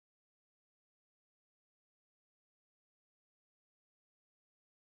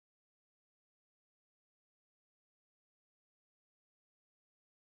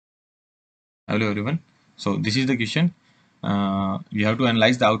Hello everyone. So this is the question. You have to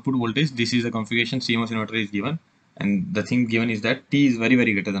analyze the output voltage. This is the configuration CMOS inverter is given, and the thing given is that T is very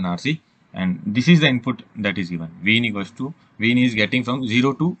greater than RC, and this is the input that is given. Vin equals to Vin is getting from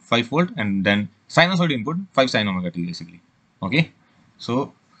 0 to 5 volt, and then sinusoid input 5 sin omega t basically. Okay,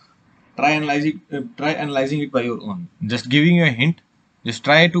 so try analyzing it by your own. Just giving you a hint. Just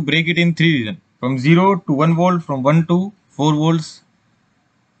try to break it in three regions: from 0 to 1 volt, from 1 to 4 volts,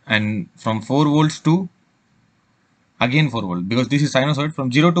 and from 4 volts to again 4 volt, because this is sinusoid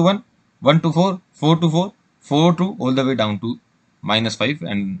from 0 to 1, 1 to 4, 4 to 4, 4 to all the way down to -5,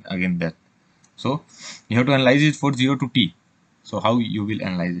 and again that. So you have to analyze it for 0 to t. So how you will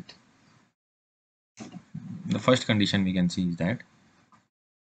analyze it? The first condition we can see is that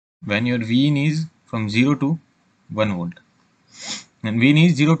when your Vin is from 0 to 1 volt, and Vin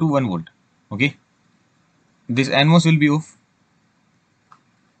is 0 to 1 volt, okay, this NMOS will be off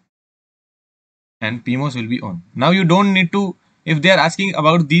and PMOS will be on. Now you don't need to, if they are asking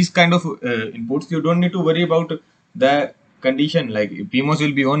about these kind of inputs, you don't need to worry about the condition like PMOS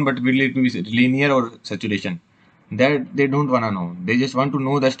will be on, but will it be linear or saturation? That they don't want to know. They just want to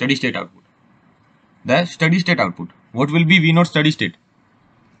know the steady state output. The steady state output. What will be V0 steady state?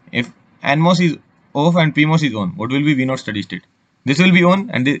 If NMOS is off and PMOS is on, what will be V0 steady state? This will be on,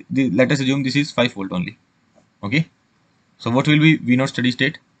 and let us assume this is 5 volt only. Okay. So what will be V0 steady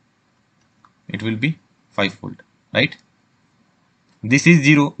state? It will be 5 volt, right? This is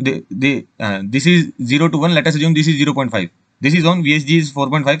 0. This is 0 to 1. Let us assume this is 0.5. This is on. VSG is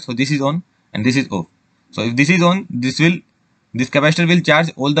 4.5. So this is on, and this is off. So if this is on, this capacitor will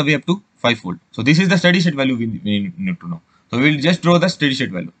charge all the way up to 5 volt. So this is the steady state value we need to know. So we will just draw the steady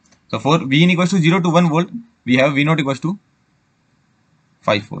state value. So for Vin equals to 0 to 1 volt, we have V0 equals to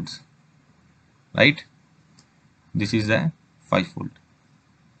 5 volts, right? This is the 5 volt.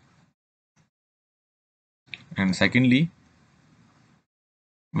 And secondly,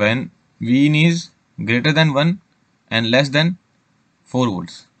 when Vin is greater than 1 and less than 4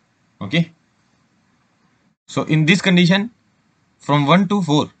 volts, okay. So in this condition, from 1 to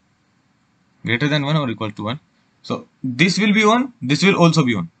 4, greater than 1 or equal to 1, so this will be on, this will also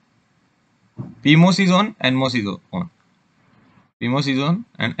be on. PMOS is on, NMOS is on. PMOS is on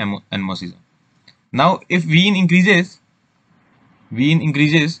and NMOS is on. Now if Vin increases,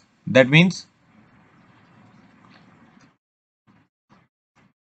 that means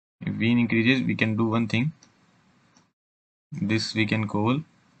if Vin increases, we can do one thing. This we can call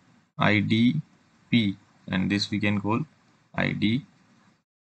IDP, and this we can call IDN,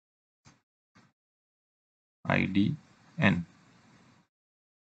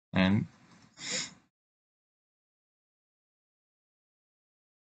 and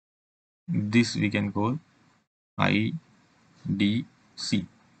this we can call IDC.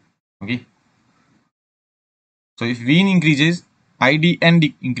 Okay. So if Vin increases,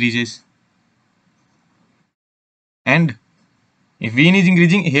 IDN increases, and if Vin is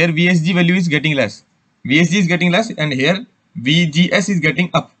increasing, here VSG value is getting less. VSG is getting less, and here VGS is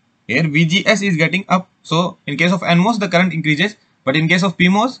getting up. Here VGS is getting up. So in case of NMOS, the current increases, but in case of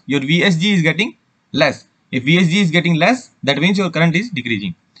PMOS, your VSG is getting less. If VSG is getting less, that means your current is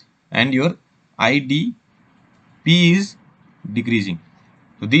decreasing, and your IDP is decreasing.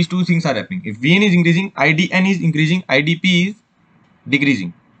 So these two things are happening. If Vn is increasing, IDN is increasing, IDP is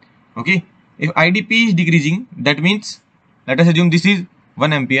decreasing. Okay. If IDP is decreasing, that means, let us assume this is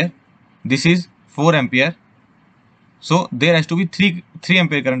 1 ampere, this is 4 ampere. So there has to be 3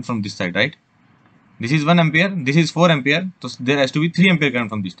 ampere current from this side, right? This is 1 ampere, this is 4 ampere. So there has to be 3 ampere current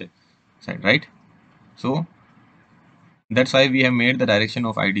from this side, right? So that's why we have made the direction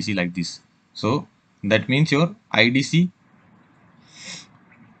of IDC like this. So that means your IDC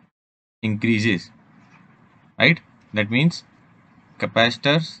increases, right? That means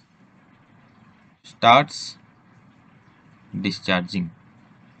capacitor starts discharging.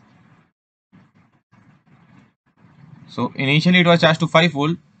 So initially it was charged to 5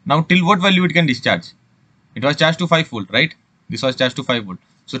 volt. Now till what value it can discharge? It was charged to 5 volt, right? This was charged to 5 volt.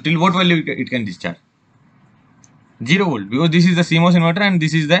 So till what value it can discharge? 0 volt, because this is the CMOS inverter and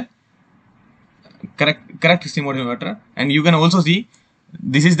this is the correct CMOS inverter. And you can also see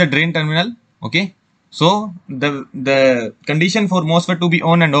this is the drain terminal. Okay. So the condition for MOSFET to be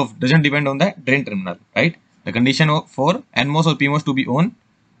on and off doesn't depend on the drain terminal, right? The condition for NMOS or PMOS to be on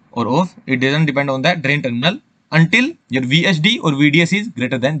or off, it doesn't depend on the drain terminal until your VSD or VDS is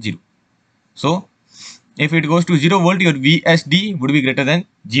greater than 0. So if it goes to 0 volt, your VSD would be greater than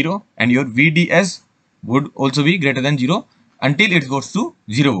 0 and your VDS would also be greater than 0 until it goes to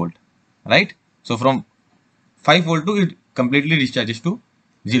 0 volt, right? So from 5 volt to it completely discharges to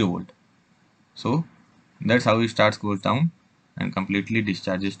 0 volt. So that's how it starts, goes down and completely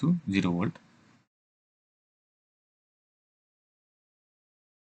discharges to 0 volt.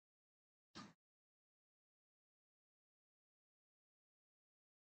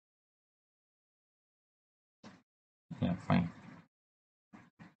 Yeah, fine.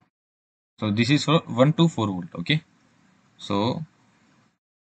 So this is for 1 to 4 volt. Okay. So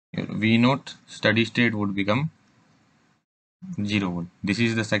your V naught steady state would become 0 volt. This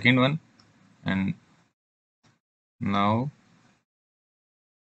is the second one, and now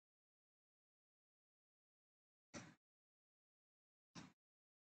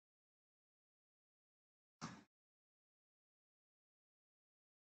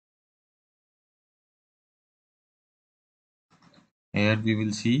here we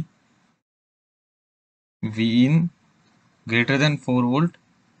will see V in greater than 4 volt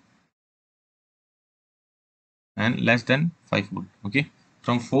and less than 5 volt. Okay,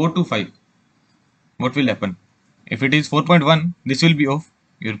 from 4 to 5, what will happen? If it is 4.1, this will be off,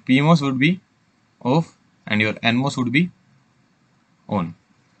 your PMOS would be off, and your NMOS would be on.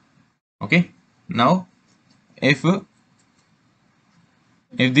 Okay, now if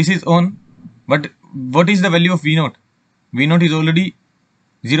this is on, but what is the value of V naught? V naught is already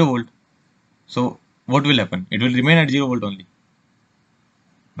 0 volt. So what will happen? It will remain at 0 volt only,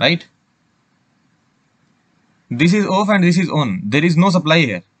 right? This is off and this is on. There is no supply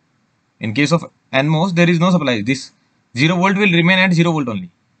here. In case of NMOS, there is no supply. This 0 volt will remain at 0 volt only.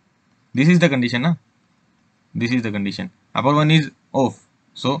 This is the condition, na? This is the condition. Upper one is off.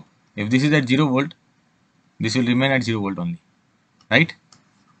 So if this is at 0 volt, this will remain at 0 volt only, right?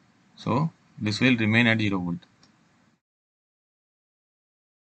 So this will remain at 0 volt.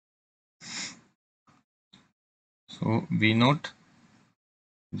 So V naught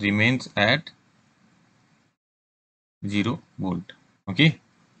remains at 0 volt. Okay.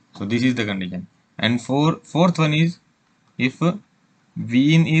 So this is the condition. And fourth one is if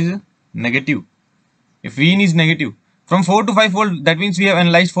V in is negative. If V in is negative from 4 to 5 volt, that means we have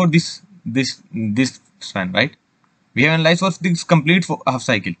analyzed for this span, right? We have analyzed for this complete half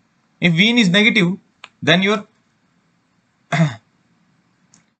cycle. If V in is negative, then your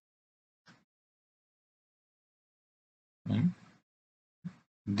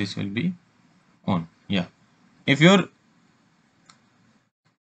this will be on. Yeah. If your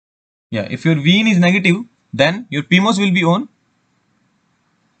V in is negative, then your PMOS will be on.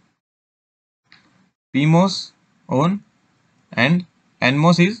 PMOS on and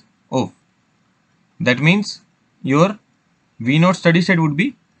NMOS is off. That means your V naught steady state would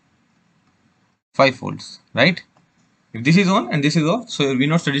be 5 volts, right? If this is on and this is off, so your V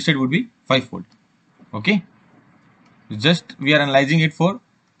naught steady state would be 5 volt. Okay. Just we are analyzing it for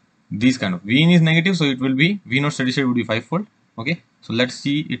these kind of V in is negative, so it will be V naught steady state would be 5 volt. Okay. So let's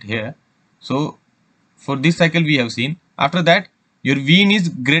see it here. So for this cycle we have seen. After that, your V in is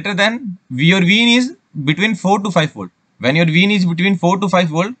greater than your V in is between 4 to 5 volt. When your V in is between 4 to 5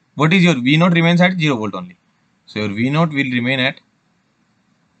 volt, what is your V naught remains at 0 volt only. So your V naught will remain at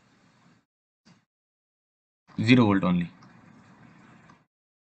 0 volt only.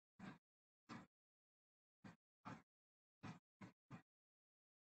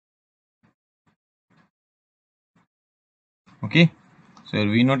 Okay. So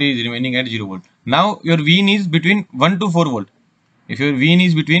your V naught is remaining at 0 volt. Now your V in is between 1 to 4 volt. If your V in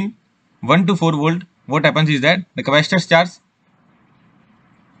is between 1 to 4 volt, what happens is that the capacitor starts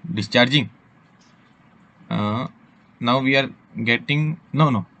discharging. Now we are getting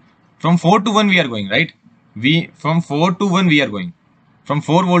from 4 to 1 we are going, right? From 4 to 1 we are going from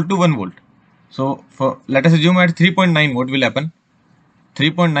 4 volt to 1 volt. So for let us assume at 3.9 what will happen?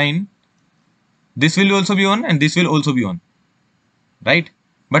 3.9, this will also be on and this will also be on, right?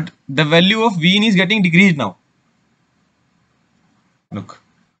 But the value of V in is getting decreased now. Look,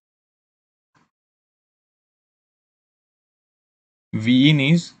 V in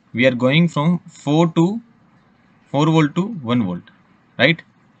is, we are going from 4 volt to 1 volt, right?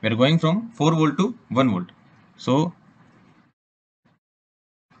 We are going from 4 volt to 1 volt. So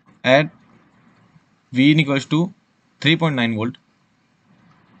at V in equals to 3.9 volt,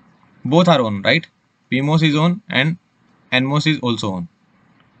 both are on, right? PMOS is on and NMOS is also on.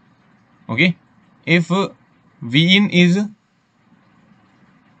 Okay. If V in is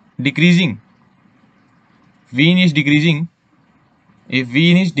decreasing, V in is decreasing, if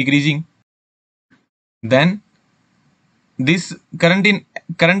V in is decreasing, then this current in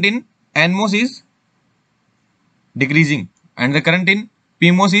NMOS is decreasing and the current in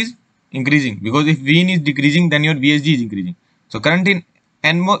PMOS is increasing, because if V in is decreasing, then your VSG is increasing. So current in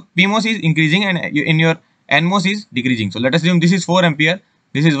PMOS is increasing and in your NMOS is decreasing. So let us assume this is 4 ampere,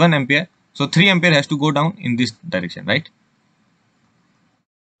 this is 1 ampere. So 3 ampere has to go down in this direction, right?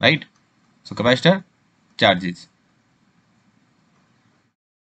 Right? So capacitor charges.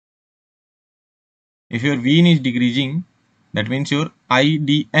 If your Vin is decreasing, that means your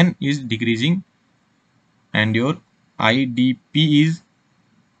IDN is decreasing and your IDP is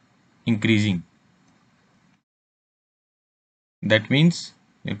increasing. That means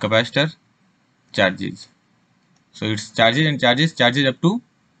your capacitor charges. So it's charges and charges up to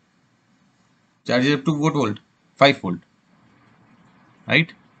what volt? 5 volt,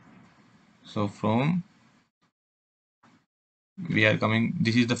 right? So from we are coming,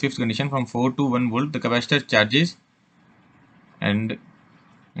 this is the fifth condition, from 4 to 1 volt the capacitor charges and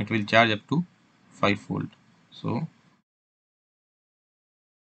it will charge up to 5 volt. So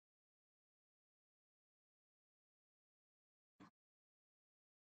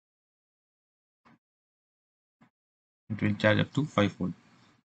it will charge up to 5 volt.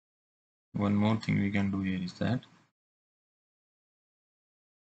 One more thing we can do here is that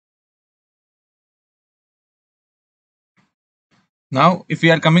now if we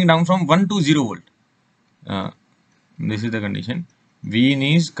are coming down from 1 to 0 volt, uh, this is the condition, Vin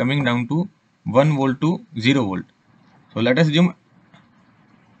is coming down to 1 volt to 0 volt. So let us assume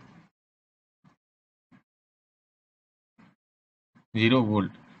 0 volt.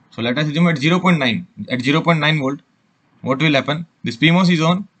 So let us assume at 0.9, at 0.9 volt, what will happen? This PMOS is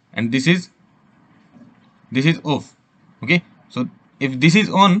on and this is off. Okay, so if this is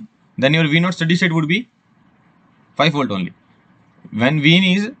on, then your V0 steady state would be 5 volt only. When Vin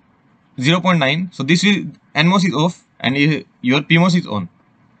is 0.9, so this is NMOS is off and your PMOS is on.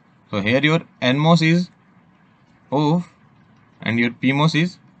 So here your NMOS is off and your PMOS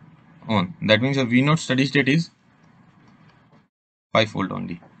is on. That means your V0 steady state is 5 volt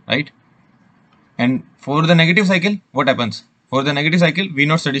only, right? And for the negative cycle, what happens? For the negative cycle,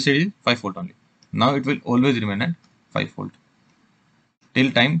 V0 steady state is 5 volt only. Now it will always remain at 5 volt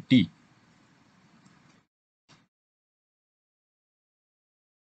till time t.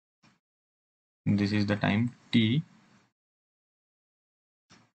 This is the time t.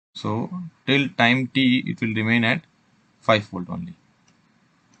 So till time t, it will remain at 5 volt only,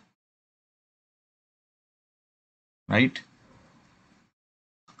 right?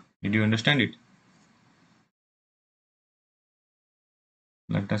 Did you understand it?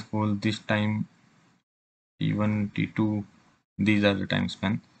 Let us call this time t1, t2. These are the time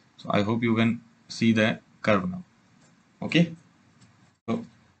span. So I hope you can see the curve now. Okay. So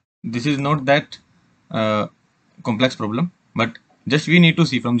this is not that complex problem, but just we need to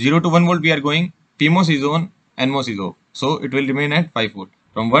see from 0 to 1 volt we are going, PMOS is on, NMOS is off. So it will remain at 5 volt.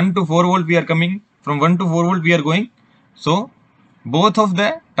 From 1 to 4 volt we are coming, from 1 to 4 volt we are going. So both of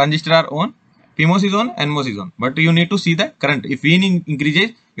the transistor are on, PMOS is on, NMOS is on. But you need to see the current. If V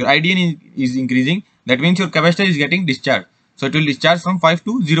increases, your IDN is increasing. That means your capacitor is getting discharged. So it will discharge from 5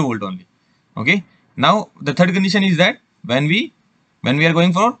 to 0 volt only. Okay. Now the third condition is that when we are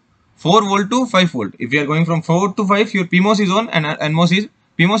going for 4 volt to 5 volt, if we are going from 4 to 5, your PMOS is on and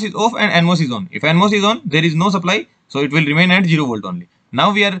PMOS is off and NMOS is on. If NMOS is on, there is no supply, so it will remain at 0 volt only.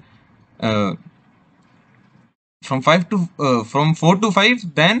 Now we are uh, from 4 to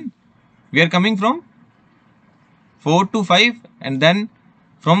 5, then we are coming from 4 to 5 and then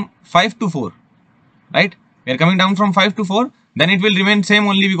from 5 to 4, right? We are coming down from 5 to 4, then it will remain same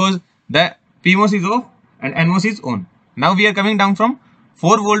only because the PMOS is off and NMOS is on. Now we are coming down from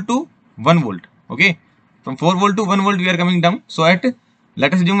 4 volt to 1 volt. Okay, from 4 volt to 1 volt we are coming down. So at,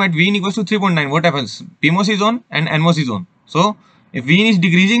 let us assume at Vin equals to 3.9, what happens? PMOS is on and NMOS is on. So if Vin is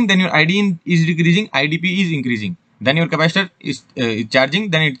decreasing, then your IDN is decreasing, IDP is increasing. Then your capacitor is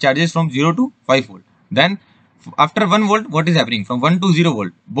charging, then it charges from 0 to 5 volt. Then after 1 volt, what is happening? From 1 to 0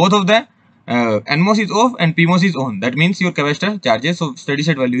 volt, both of the NMOS is off and PMOS is on. That means your capacitor charges. So steady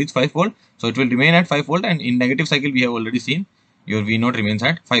state value is 5 volt. So it will remain at 5 volt, and in negative cycle we have already seen your V0 remains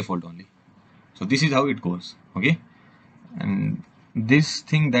at 5 volt only. So this is how it goes. Okay, and this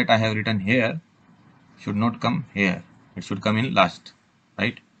thing that I have written here should not come here. It should come in last,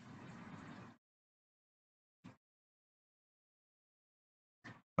 right?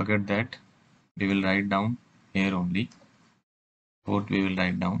 Forget that. We will write down here only. What we will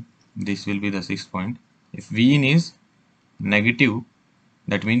write down. This will be the 6th point. If Vin is negative,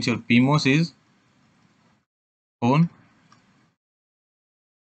 that means your PMOS is on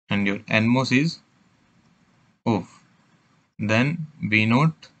and your NMOS is off. Then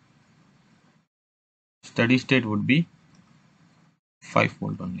V0 steady state would be 5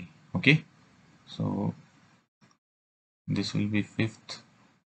 volt only. Okay, so this will be 5th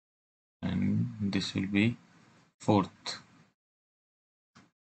and this will be 4th.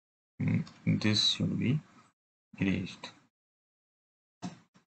 this should be erased.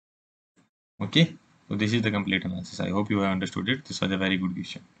 Okay, so this is the complete analysis. I hope you have understood it. This was a very good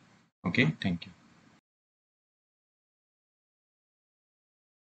question. Okay, thank you.